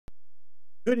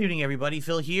Good evening, everybody.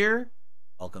 Phil here.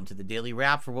 Welcome to the Daily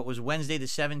Wrap for what was Wednesday, the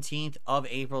 17th of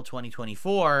April,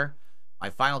 2024, my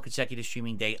final consecutive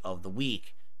streaming day of the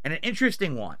week. And an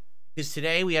interesting one, because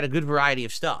today we had a good variety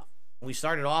of stuff. We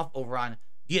started off over on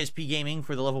DSPGaming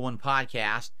for the Level 1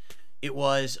 podcast. It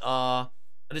was a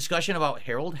discussion about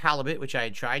Harold Halibut, which I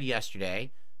had tried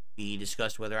yesterday. We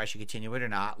discussed whether I should continue it or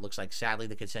not. Looks like, sadly,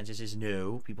 the consensus is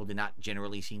no. People did not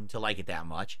generally seem to like it that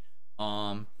much.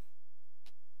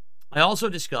 I also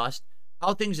discussed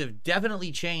how things have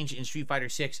definitely changed in Street Fighter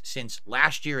 6 since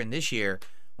last year and this year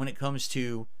when it comes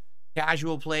to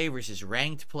casual play versus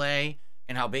ranked play,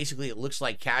 and how basically it looks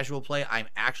like casual play, I'm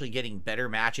actually getting better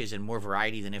matches and more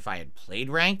variety than if I had played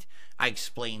ranked. I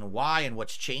explain why and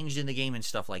what's changed in the game and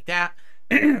stuff like that.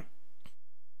 There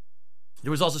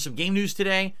was also some game news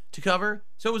today to cover,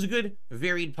 so it was a good,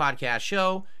 varied podcast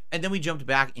show, and then we jumped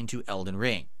back into Elden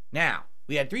Ring. Now,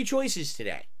 we had three choices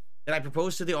today that I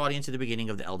proposed to the audience at the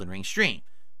beginning of the Elden Ring stream.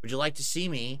 Would you like to see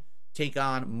me take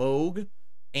on Moog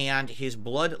and his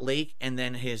Blood Lake and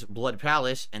then his Blood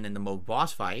Palace and then the Moog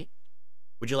boss fight?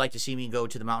 Would you like to see me go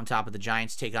to the mountaintop of the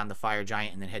Giants, take on the Fire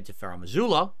Giant, and then head to Farum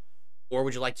Azula? Or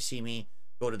would you like to see me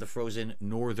go to the frozen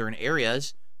northern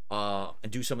areas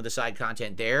and do some of the side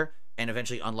content there and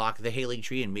eventually unlock the Halig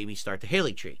Tree and maybe start the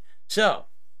Halig Tree? So,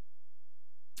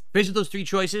 based on those three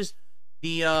choices,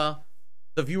 the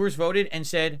viewers voted and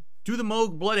said, do the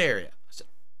Moog Blood area. I said,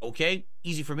 okay,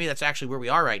 easy for me. That's actually where we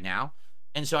are right now.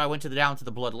 And so I went down to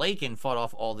the Blood Lake and fought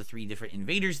off all the three different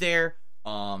invaders there.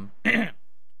 Grabbed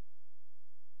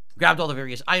all the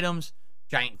various items,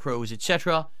 giant crows,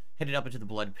 etc. Headed up into the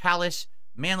Blood Palace.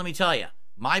 Man, let me tell you,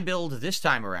 my build this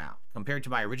time around, compared to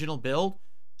my original build,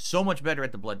 so much better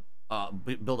at the build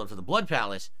up to the Blood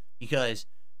Palace, because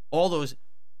all those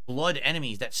blood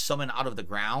enemies that summon out of the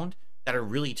ground that are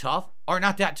really tough are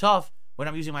not that tough. When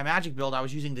I'm using my magic build, I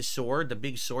was using this sword, the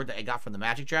big sword that I got from the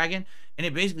Magic Dragon, and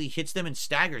it basically hits them and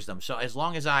staggers them. So as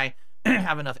long as I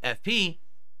have enough FP,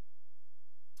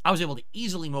 I was able to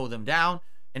easily mow them down,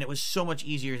 and it was so much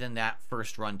easier than that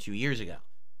first run 2 years ago.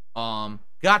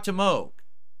 Got to Moog.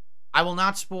 I will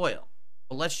not spoil,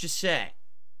 but let's just say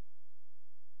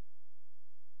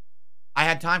I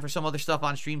had time for some other stuff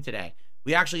on stream today.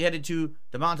 We actually headed to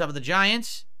the mountaintop of the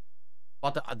Giants.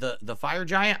 About the Fire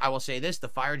Giant, I will say this. The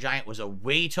Fire Giant was a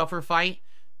way tougher fight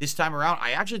this time around.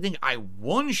 I actually think I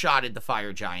one-shotted the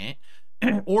Fire Giant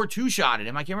or two-shotted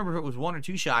him. I can't remember if it was one or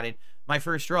two-shotted my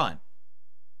first run.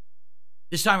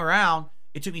 This time around,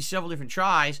 it took me several different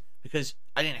tries because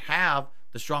I didn't have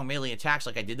the strong melee attacks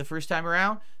like I did the first time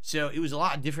around. So it was a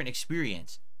lot of different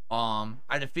experience. I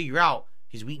had to figure out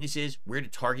his weaknesses, where to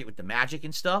target with the magic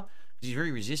and stuff, because he's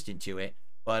very resistant to it.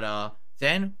 But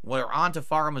then we're on to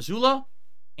Farum Azula,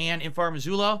 and in Farum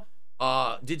Azula,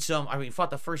 fought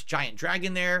the first giant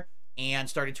dragon there, and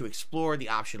started to explore the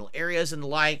optional areas and the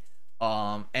like,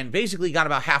 and basically got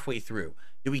about halfway through.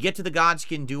 Did we get to the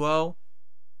Godskin duo?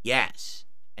 Yes.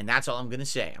 And that's all I'm going to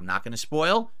say. I'm not going to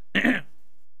spoil. I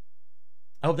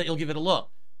hope that you'll give it a look.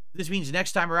 This means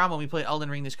next time around when we play Elden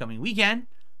Ring this coming weekend,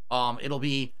 it'll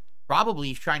be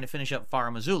probably trying to finish up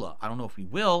Farum Azula. I don't know if we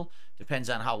will.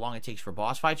 Depends on how long it takes for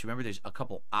boss fights. Remember, there's a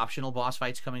couple optional boss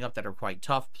fights coming up that are quite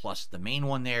tough, plus the main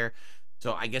one there.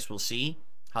 So I guess we'll see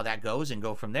how that goes and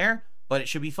go from there. But it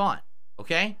should be fun.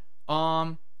 Okay?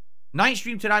 Night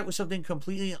stream tonight was something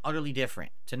completely and utterly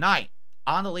different. Tonight,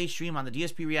 on the late stream on the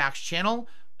DSP Reacts channel,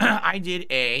 I did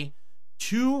a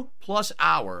 2+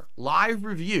 hour live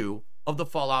review of the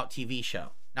Fallout TV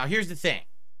show. Now, here's the thing.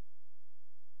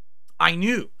 I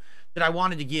knew that I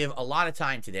wanted to give a lot of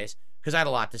time to this because I had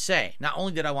a lot to say. Not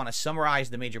only did I want to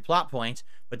summarize the major plot points,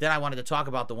 but then I wanted to talk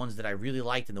about the ones that I really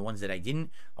liked and the ones that I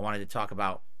didn't. I wanted to talk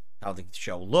about how the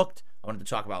show looked. I wanted to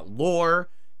talk about lore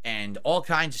and all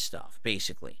kinds of stuff,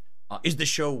 basically. Is the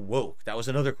show woke? That was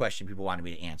another question people wanted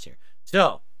me to answer.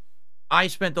 So, I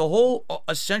spent the whole,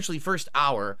 essentially, first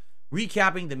hour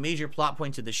recapping the major plot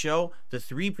points of the show, the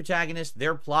three protagonists,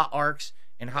 their plot arcs,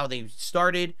 and how they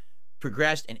started,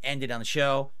 progressed, and ended on the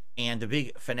show, and the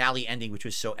big finale ending, which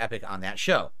was so epic on that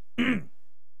show.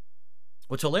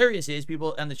 What's hilarious is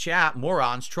people in the chat,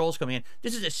 morons, trolls coming in.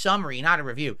 This is a summary, not a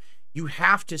review. You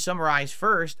have to summarize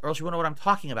first, or else you won't know what I'm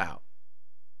talking about.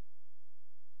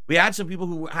 We had some people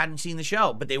who hadn't seen the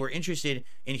show, but they were interested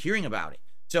in hearing about it.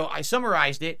 So I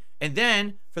summarized it, and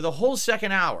then for the whole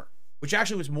second hour, which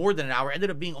actually was more than an hour, ended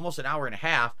up being almost an hour and a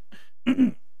half,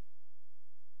 it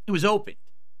was open.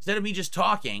 Instead of me just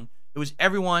talking, it was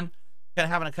everyone kind of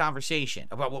having a conversation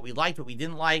about what we liked, what we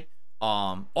didn't like,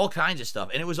 all kinds of stuff.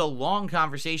 And it was a long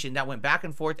conversation that went back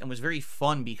and forth and was very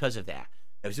fun because of that.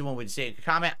 If someone would say a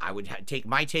comment, I would take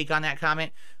my take on that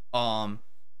comment.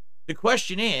 The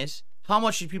question is, how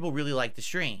much did people really like the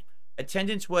stream?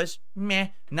 Attendance was meh,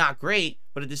 not great,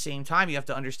 but at the same time, you have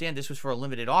to understand this was for a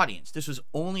limited audience. This was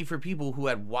only for people who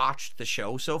had watched the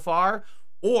show so far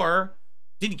or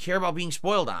didn't care about being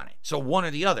spoiled on it. So one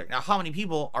or the other. Now, how many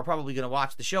people are probably going to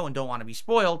watch the show and don't want to be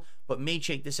spoiled, but may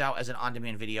check this out as an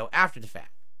on-demand video after the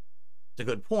fact? It's a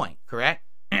good point, correct?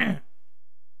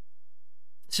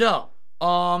 So,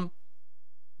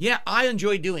 yeah, I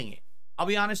enjoyed doing it. I'll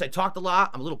be honest, I talked a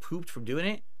lot. I'm a little pooped from doing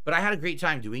it, but I had a great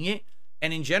time doing it.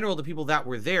 And in general, the people that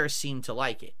were there seemed to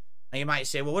like it. Now, you might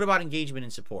say, well, what about engagement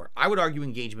and support? I would argue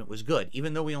engagement was good.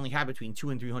 Even though we only had between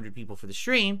 200 and 300 people for the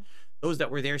stream, those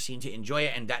that were there seemed to enjoy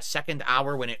it. And that second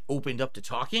hour when it opened up to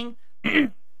talking,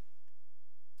 people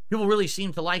really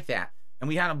seemed to like that. And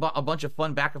we had a bunch of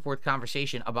fun back and forth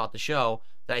conversation about the show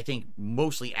that I think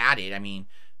mostly added. I mean,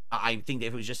 I think that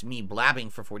if it was just me blabbing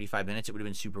for 45 minutes, it would have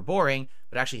been super boring.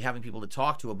 But actually having people to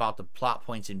talk to about the plot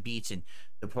points and beats and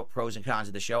the pros and cons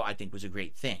of the show, I think was a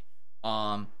great thing.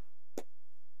 Now,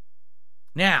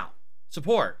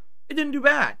 support. It didn't do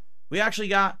bad. We actually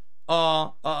got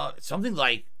something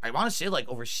like, I want to say like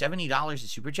over $70 in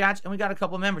super chats, and we got a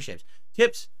couple of memberships.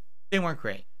 Tips, they weren't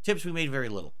great. Tips, we made very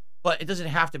little. But it doesn't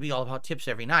have to be all about tips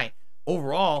every night.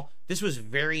 Overall, this was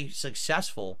very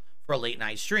successful for a late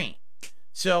night stream.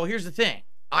 So here's the thing.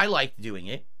 I liked doing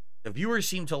it. The viewers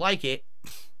seem to like it.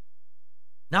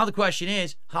 Now the question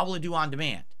is, how will it do on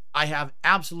demand? I have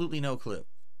absolutely no clue.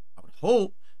 I would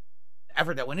hope the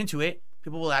effort that went into it,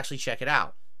 people will actually check it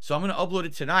out. So I'm going to upload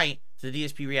it tonight to the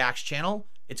DSP Reacts channel.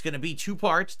 It's going to be 2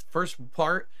 parts. The first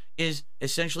part is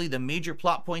essentially the major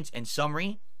plot points and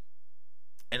summary,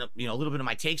 and a little bit of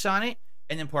my takes on it.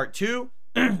 And then part 2,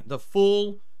 the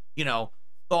full,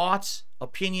 thoughts,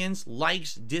 opinions,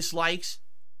 likes, dislikes.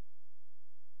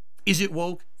 Is it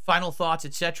woke? Final thoughts,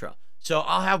 etc. So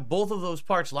I'll have both of those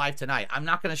parts live tonight. I'm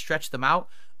not going to stretch them out.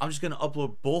 I'm just going to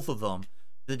upload both of them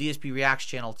to the DSP Reacts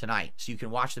channel tonight, so you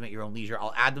can watch them at your own leisure.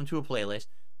 I'll add them to a playlist.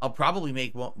 I'll probably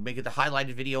make it the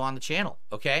highlighted video on the channel,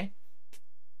 okay?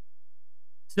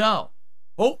 So,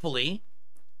 hopefully,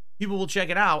 people will check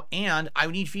it out, and I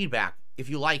need feedback if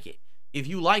you like it. If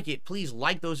you like it, please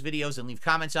like those videos and leave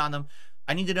comments on them.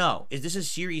 I need to know, is this a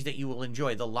series that you will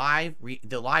enjoy, the live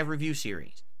review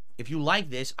series? If you like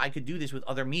this, I could do this with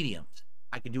other mediums.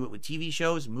 I could do it with TV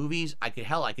shows, movies. I could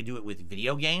do it with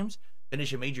video games.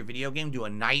 Finish a major video game, do a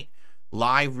night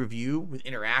live review with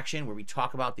interaction where we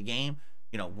talk about the game,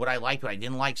 what I liked, what I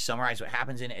didn't like, summarize what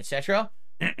happens in it, etc.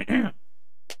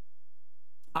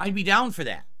 I'd be down for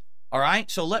that. All right?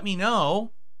 So let me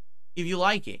know if you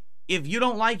like it. If you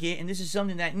don't like it, and this is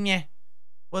something that,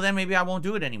 well, then maybe I won't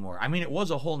do it anymore. I mean, it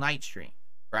was a whole night stream,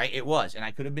 right? It was. And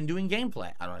I could have been doing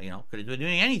gameplay. I don't could have been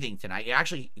doing anything tonight. I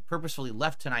actually purposefully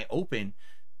left tonight open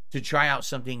to try out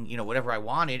something, whatever I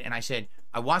wanted. And I said,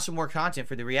 I want some more content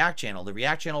for the React channel. The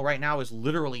React channel right now is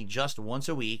literally just once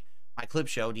a week, my clip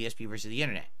show, DSP versus the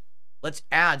internet. Let's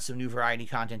add some new variety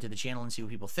content to the channel and see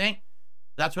what people think.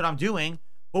 That's what I'm doing.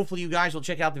 Hopefully you guys will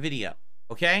check out the video,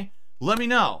 okay? Let me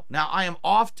know. Now, I am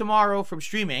off tomorrow from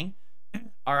streaming,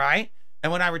 all right?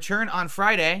 And when I return on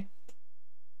Friday,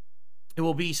 it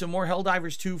will be some more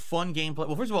Helldivers 2 fun gameplay.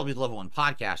 Well, first of all, it'll be the Level 1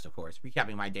 podcast, of course,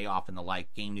 recapping my day off and the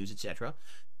like, game news, etc.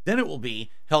 Then it will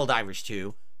be Helldivers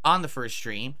 2 on the first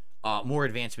stream, more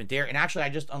advancement there. And actually, I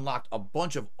just unlocked a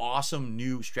bunch of awesome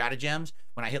new stratagems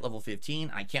when I hit level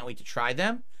 15. I can't wait to try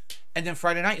them. And then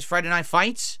Friday night is Friday Night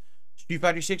Fights, Street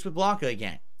Fighter 6 with Blanca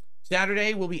again.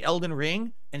 Saturday will be Elden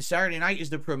Ring, and Saturday night is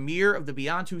the premiere of the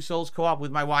Beyond Two Souls co-op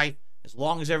with my wife, as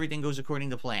long as everything goes according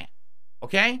to plan.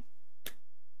 Okay?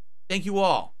 Thank you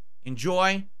all.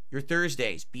 Enjoy your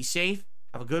Thursdays. Be safe.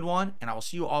 Have a good one, and I will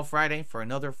see you all Friday for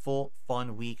another full,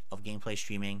 fun week of gameplay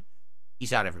streaming.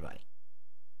 Peace out, everybody.